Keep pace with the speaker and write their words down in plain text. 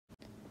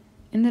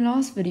In the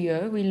last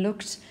video, we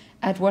looked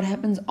at what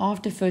happens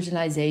after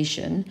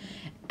fertilization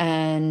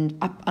and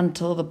up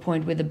until the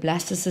point where the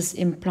blastocyst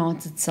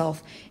implants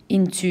itself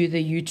into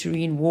the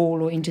uterine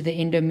wall or into the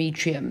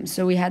endometrium.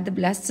 So we had the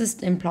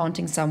blastocyst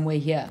implanting somewhere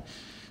here.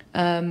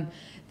 Then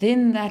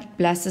that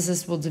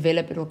blastocyst will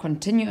develop. It will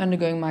continue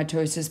undergoing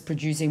mitosis,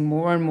 producing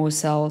more and more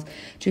cells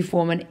to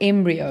form an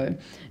embryo.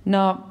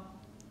 Now,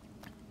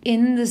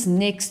 in this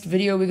next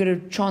video, we're going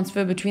to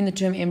transfer between the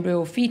term embryo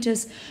or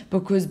fetus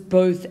because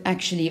both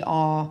actually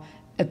are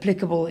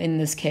applicable in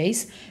this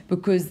case,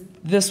 because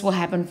this will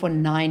happen for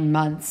 9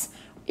 months.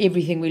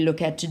 Everything we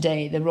look at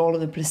today, the role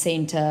of the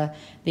placenta,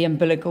 the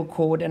umbilical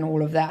cord, and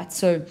all of that.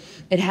 So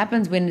it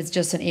happens when it's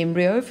just an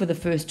embryo for the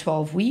first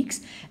 12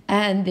 weeks,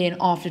 and then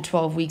after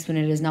 12 weeks, when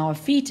it is now a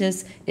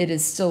fetus, it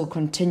is still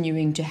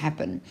continuing to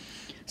happen.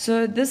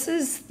 So this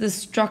is the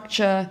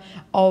structure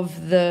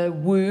of the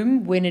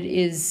womb when it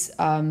is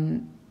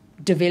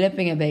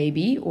developing a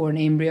baby or an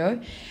embryo.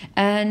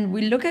 And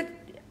we look at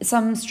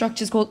some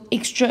structures called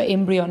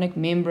extraembryonic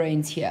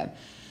membranes here.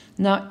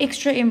 Now,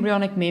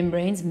 extraembryonic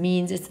membranes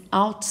means it's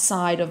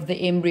outside of the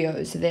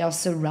embryo, so they are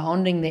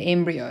surrounding the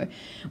embryo.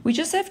 We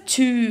just have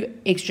two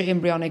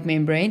extraembryonic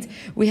membranes.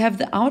 We have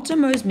the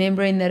outermost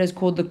membrane that is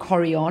called the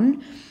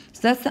chorion.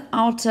 So that's the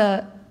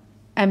outer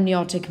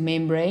amniotic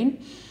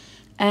membrane.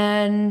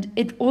 And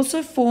it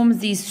also forms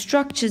these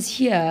structures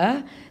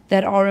here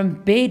that are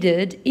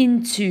embedded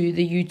into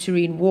the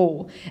uterine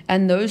wall.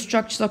 And those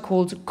structures are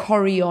called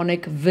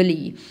chorionic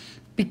villi.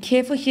 Be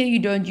careful here you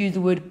don't use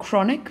the word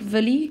chronic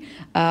villi.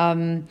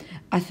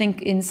 I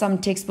think in some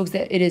textbooks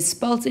that it is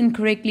spelt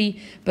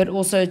incorrectly, but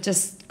also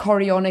just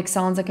chorionic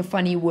sounds like a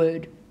funny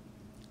word.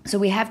 So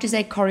we have to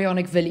say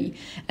chorionic villi.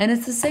 And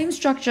it's the same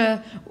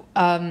structure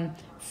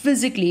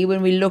physically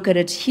when we look at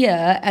it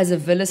here as a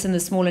villus in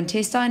the small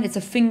intestine. It's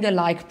a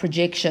finger-like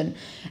projection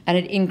and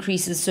it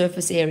increases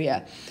surface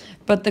area.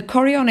 But the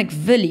chorionic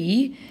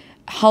villi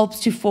helps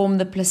to form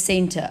the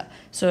placenta.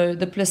 So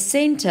the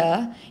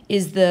placenta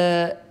is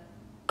the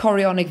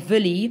chorionic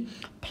villi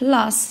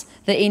plus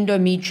the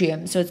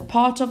endometrium. So it's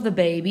part of the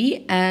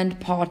baby and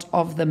part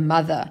of the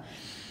mother.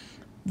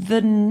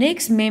 The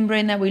next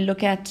membrane that we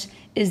look at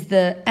is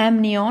the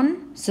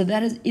amnion. So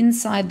that is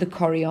inside the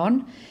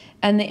chorion.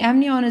 And the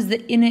amnion is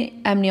the inner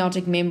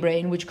amniotic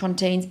membrane, which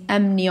contains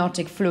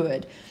amniotic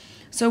fluid.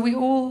 So we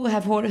all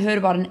have heard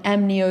about an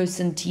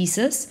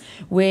amniocentesis,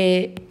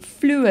 where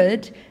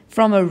fluid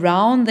from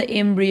around the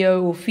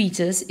embryo or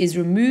fetus is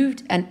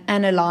removed and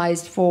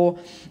analyzed for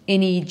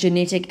any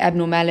genetic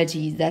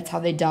abnormalities. That's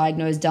how they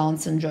diagnose Down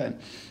syndrome.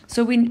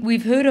 So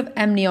we've heard of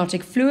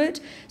amniotic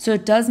fluid, so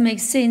it does make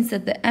sense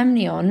that the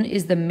amnion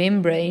is the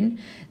membrane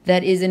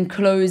that is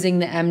enclosing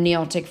the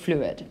amniotic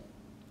fluid.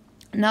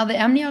 Now, the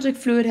amniotic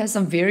fluid has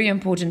some very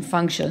important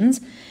functions.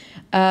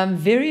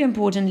 Very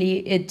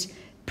importantly, it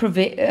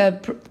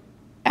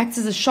acts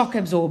as a shock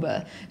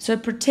absorber. So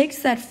it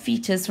protects that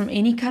fetus from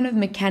any kind of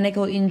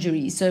mechanical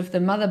injury. So if the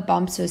mother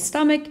bumps her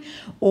stomach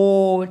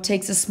or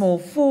takes a small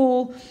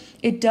fall,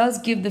 it does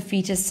give the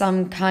fetus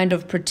some kind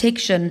of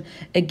protection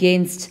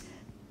against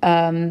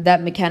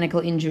that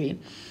mechanical injury.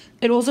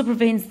 It also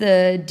prevents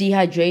the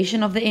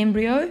dehydration of the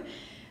embryo.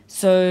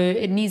 So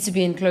it needs to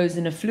be enclosed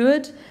in a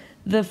fluid.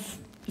 The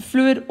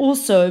fluid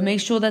also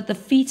makes sure that the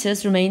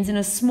fetus remains in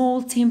a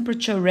small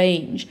temperature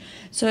range.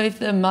 So if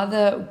the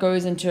mother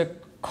goes into a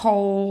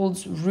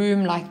cold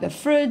room like the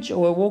fridge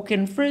or a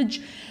walk-in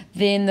fridge,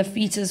 then the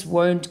fetus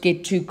won't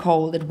get too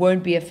cold. It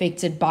won't be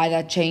affected by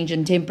that change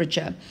in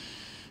temperature.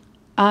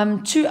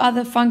 Two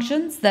other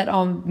functions that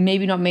are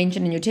maybe not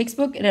mentioned in your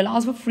textbook. It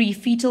allows for free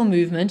fetal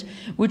movement,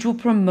 which will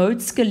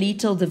promote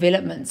skeletal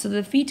development. So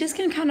the fetus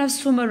can kind of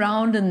swim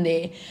around in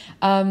there.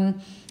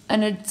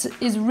 And it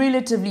is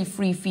relatively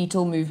free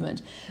fetal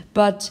movement.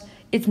 But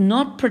it's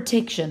not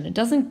protection. It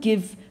doesn't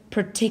give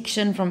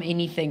protection from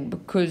anything,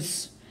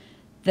 because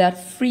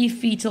that free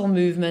fetal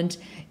movement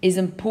is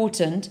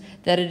important,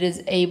 that it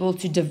is able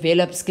to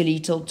develop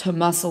skeletal to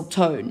muscle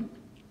tone.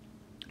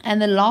 And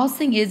the last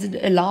thing is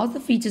it allows the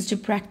fetus to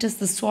practice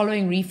the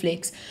swallowing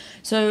reflex.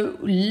 So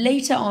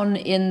later on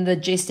in the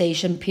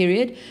gestation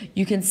period,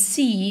 you can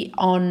see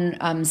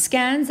on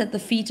scans that the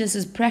fetus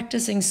is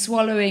practicing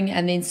swallowing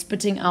and then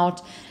spitting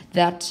out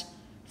that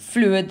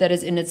fluid that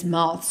is in its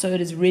mouth. So it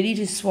is ready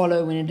to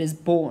swallow when it is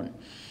born.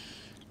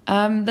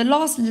 The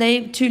last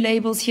two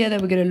labels here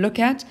that we're going to look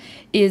at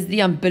is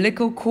the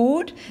umbilical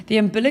cord. The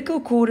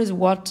umbilical cord is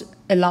what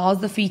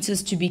allows the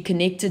fetus to be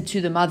connected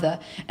to the mother,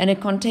 and it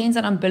contains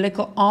an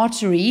umbilical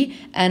artery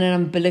and an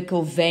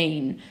umbilical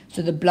vein.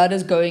 So the blood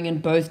is going in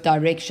both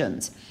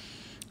directions.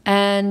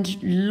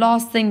 And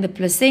last thing, the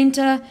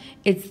placenta,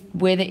 it's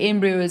where the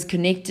embryo is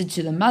connected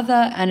to the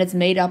mother, and it's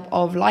made up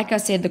of, like I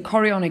said, the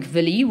chorionic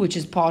villi, which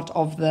is part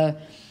of the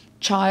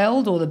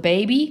child or the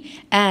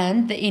baby,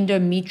 and the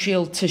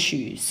endometrial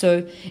tissue.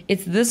 So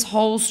it's this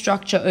whole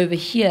structure over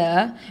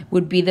here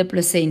would be the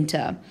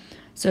placenta.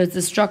 So it's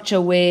the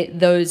structure where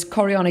those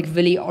chorionic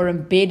villi are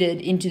embedded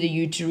into the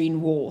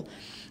uterine wall.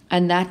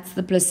 And that's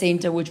the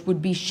placenta, which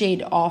would be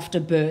shed after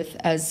birth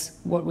as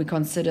what we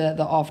consider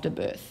the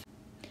afterbirth.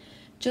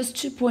 just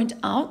to point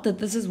out that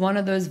this is one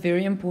of those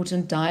very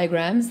important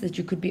diagrams that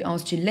you could be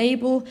asked to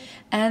label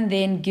and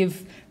then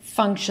give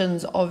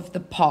functions of the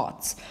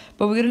parts.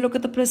 But we're going to look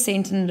at the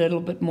placenta in a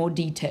little bit more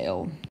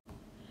detail.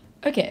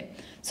 Okay,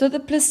 so the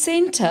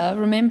placenta,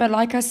 remember,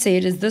 like I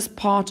said, is this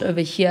part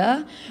over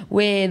here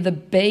where the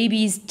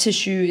baby's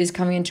tissue is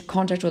coming into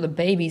contact, or the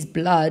baby's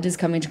blood is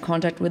coming into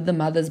contact with the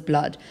mother's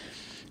blood.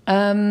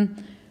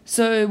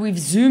 So we've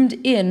zoomed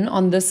in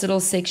on this little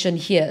section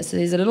here. So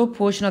there's a little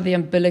portion of the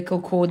umbilical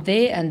cord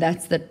there, and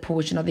that's that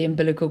portion of the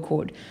umbilical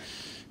cord.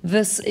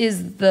 This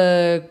is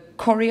the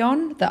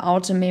chorion, the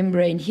outer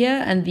membrane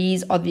here, and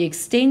these are the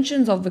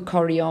extensions of the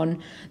chorion,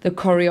 the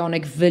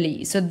chorionic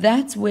villi. So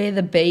that's where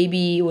the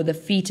baby or the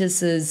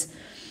fetus's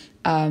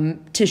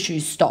tissue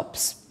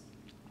stops.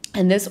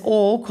 And this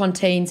all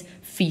contains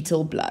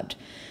fetal blood.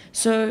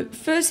 So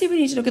firstly, we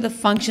need to look at the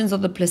functions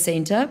of the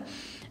placenta.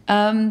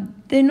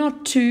 They're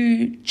not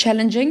too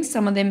challenging.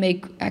 Some of them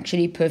make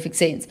actually perfect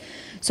sense.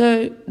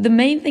 So the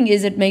main thing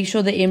is it makes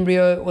sure the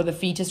embryo or the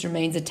fetus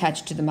remains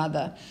attached to the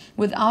mother.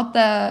 Without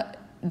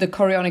the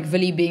chorionic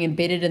villi being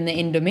embedded in the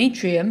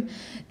endometrium,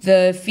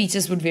 the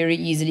fetus would very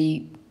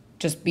easily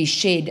just be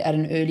shed at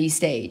an early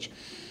stage.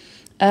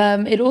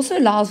 It also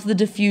allows for the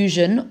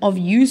diffusion of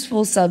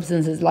useful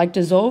substances like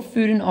dissolved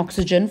food and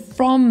oxygen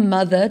from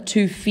mother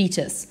to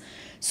fetus.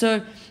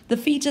 So the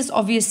fetus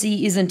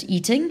obviously isn't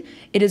eating.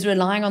 It is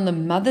relying on the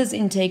mother's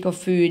intake of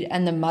food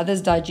and the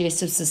mother's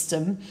digestive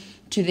system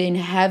to then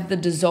have the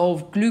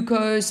dissolved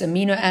glucose,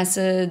 amino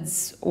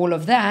acids, all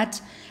of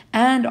that,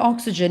 and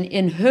oxygen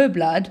in her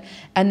blood.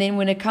 And then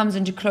when it comes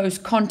into close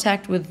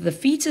contact with the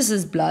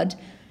fetus's blood,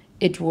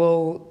 it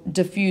will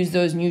diffuse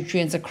those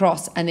nutrients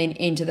across and then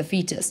enter the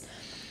fetus.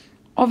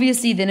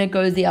 Obviously, then it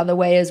goes the other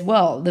way as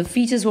well. The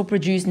fetus will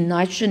produce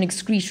nitrogen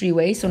excretory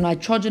waste or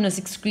nitrogenous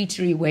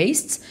excretory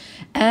wastes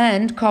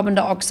and carbon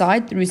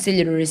dioxide through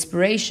cellular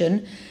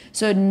respiration.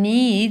 So it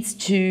needs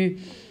to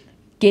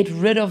get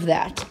rid of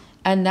that.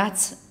 And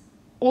that's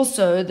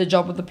also the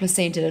job of the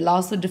placenta. It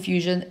allows the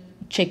diffusion,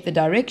 check the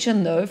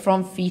direction though,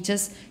 from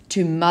fetus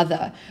to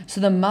mother. So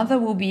the mother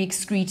will be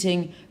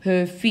excreting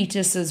her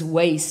fetus's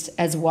waste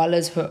as well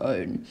as her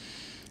own.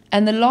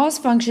 And the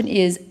last function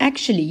is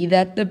actually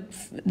that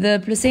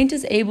the placenta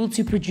is able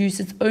to produce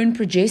its own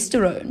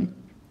progesterone.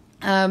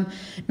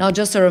 Now,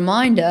 just a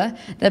reminder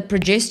that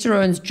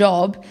progesterone's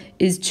job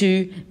is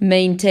to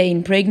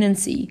maintain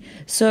pregnancy.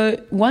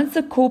 So once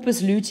the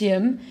corpus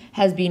luteum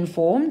has been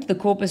formed, the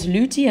corpus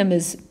luteum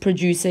is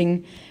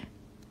producing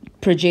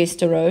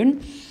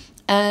progesterone.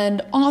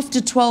 And after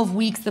 12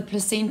 weeks, the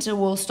placenta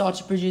will start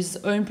to produce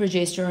its own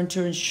progesterone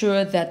to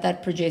ensure that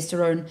that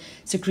progesterone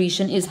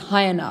secretion is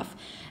high enough.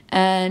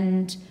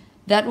 And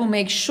that will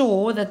make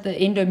sure that the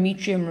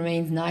endometrium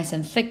remains nice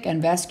and thick and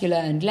vascular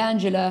and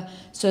glandular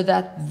so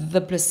that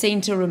the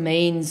placenta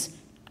remains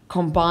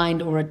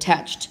combined or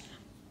attached.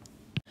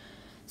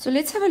 So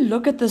let's have a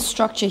look at the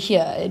structure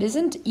here. It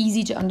isn't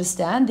easy to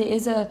understand. There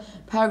is a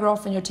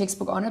paragraph in your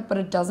textbook on it, but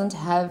it doesn't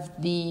have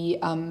the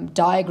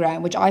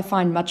diagram, which I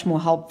find much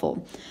more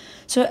helpful.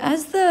 So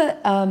as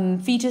the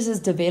fetus is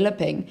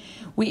developing,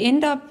 we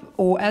end up,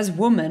 or as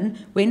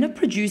women, we end up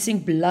producing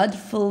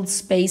blood-filled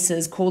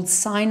spaces called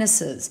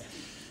sinuses.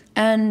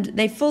 And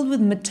they're filled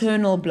with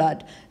maternal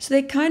blood. So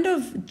they're kind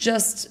of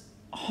just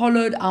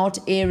hollowed out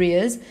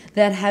areas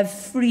that have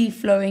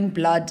free-flowing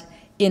blood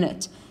in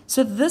it.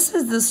 So this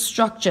is the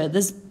structure,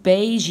 this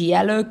beige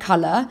yellow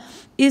color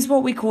is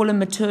what we call a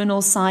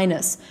maternal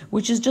sinus,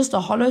 which is just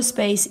a hollow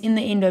space in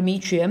the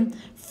endometrium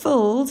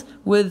filled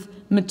with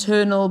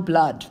maternal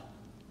blood.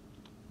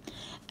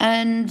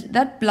 And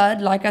that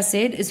blood, like I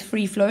said, is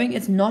free-flowing.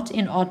 It's not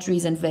in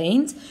arteries and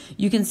veins.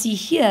 You can see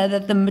here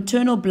that the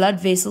maternal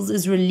blood vessels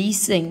is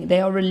releasing. They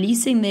are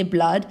releasing their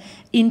blood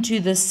into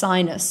the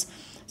sinus.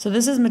 So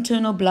this is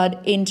maternal blood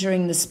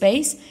entering the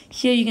space.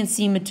 Here you can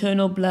see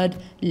maternal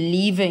blood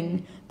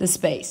leaving the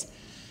space.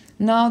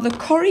 Now the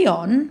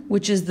chorion,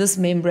 which is this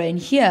membrane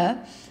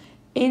here,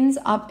 ends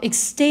up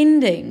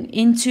extending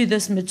into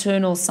this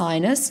maternal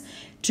sinus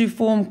to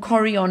form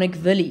chorionic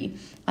villi.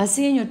 I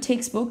see in your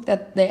textbook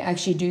that they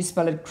actually do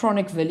spell it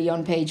chronic villi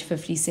on page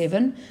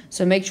 57.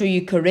 So make sure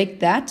you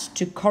correct that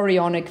to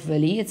chorionic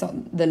villi. It's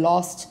on the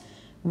last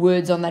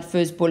words on that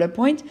first bullet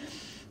point.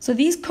 So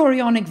these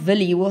chorionic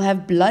villi will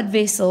have blood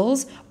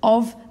vessels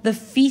of the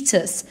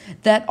fetus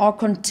that are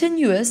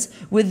continuous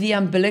with the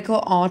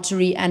umbilical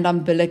artery and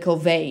umbilical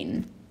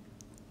vein.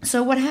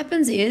 So what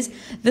happens is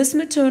this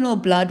maternal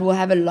blood will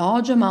have a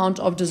large amount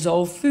of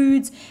dissolved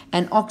foods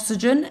and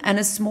oxygen and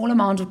a small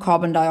amount of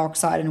carbon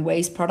dioxide and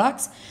waste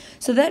products.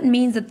 So that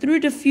means that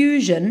through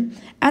diffusion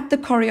at the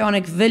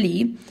chorionic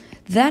villi,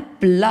 that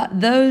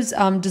blood, those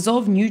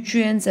dissolved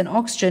nutrients and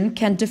oxygen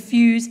can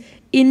diffuse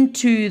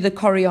into the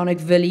chorionic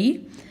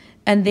villi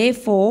and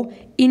therefore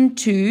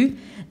into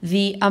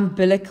the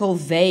umbilical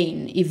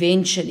vein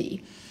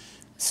eventually.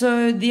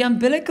 So the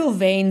umbilical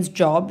veins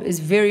job is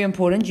very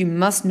important. You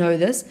must know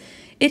this.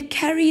 It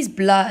carries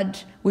blood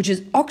which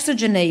is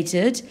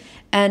oxygenated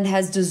and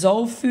has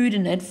dissolved food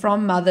in it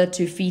from mother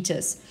to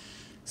fetus.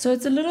 So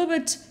it's a little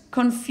bit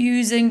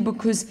confusing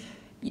because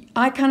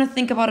I kind of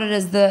think about it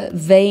as the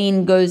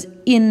vein goes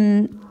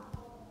into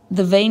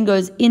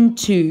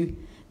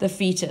the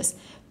fetus.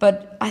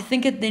 But I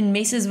think it then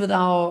messes with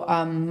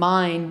our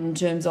mind in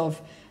terms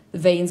of the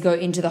veins go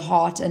into the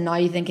heart, and now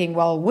you're thinking,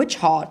 well, which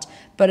heart?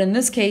 But in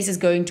this case, it's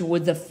going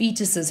towards the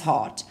fetus's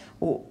heart,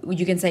 or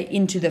you can say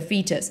into the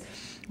fetus.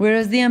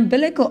 Whereas the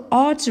umbilical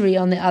artery,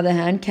 on the other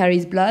hand,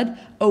 carries blood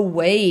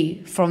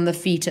away from the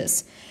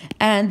fetus.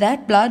 And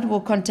that blood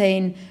will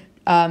contain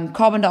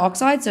carbon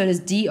dioxide, so it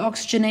is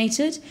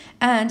deoxygenated,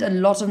 and a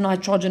lot of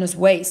nitrogenous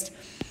waste.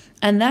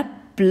 And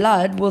that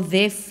blood will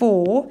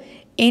therefore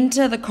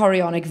enter the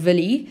chorionic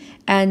villi,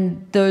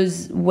 and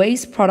those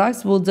waste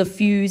products will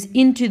diffuse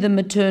into the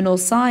maternal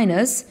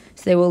sinus.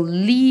 So they will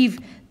leave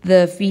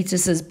the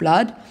fetus's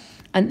blood,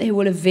 and they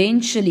will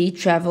eventually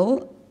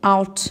travel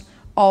out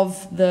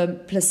of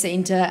the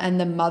placenta, and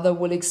the mother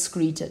will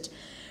excrete it.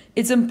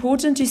 It's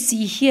important to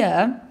see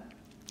here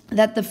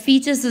that the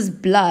fetus's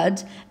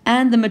blood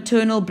and the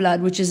maternal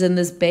blood, which is in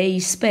this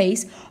beige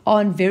space,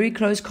 are in very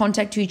close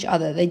contact to each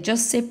other. They're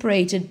just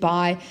separated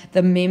by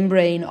the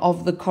membrane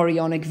of the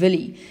chorionic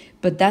villi.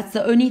 But that's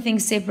the only thing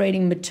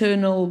separating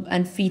maternal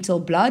and fetal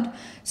blood.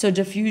 So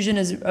diffusion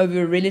is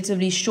over a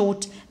relatively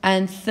short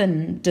and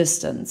thin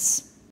distance.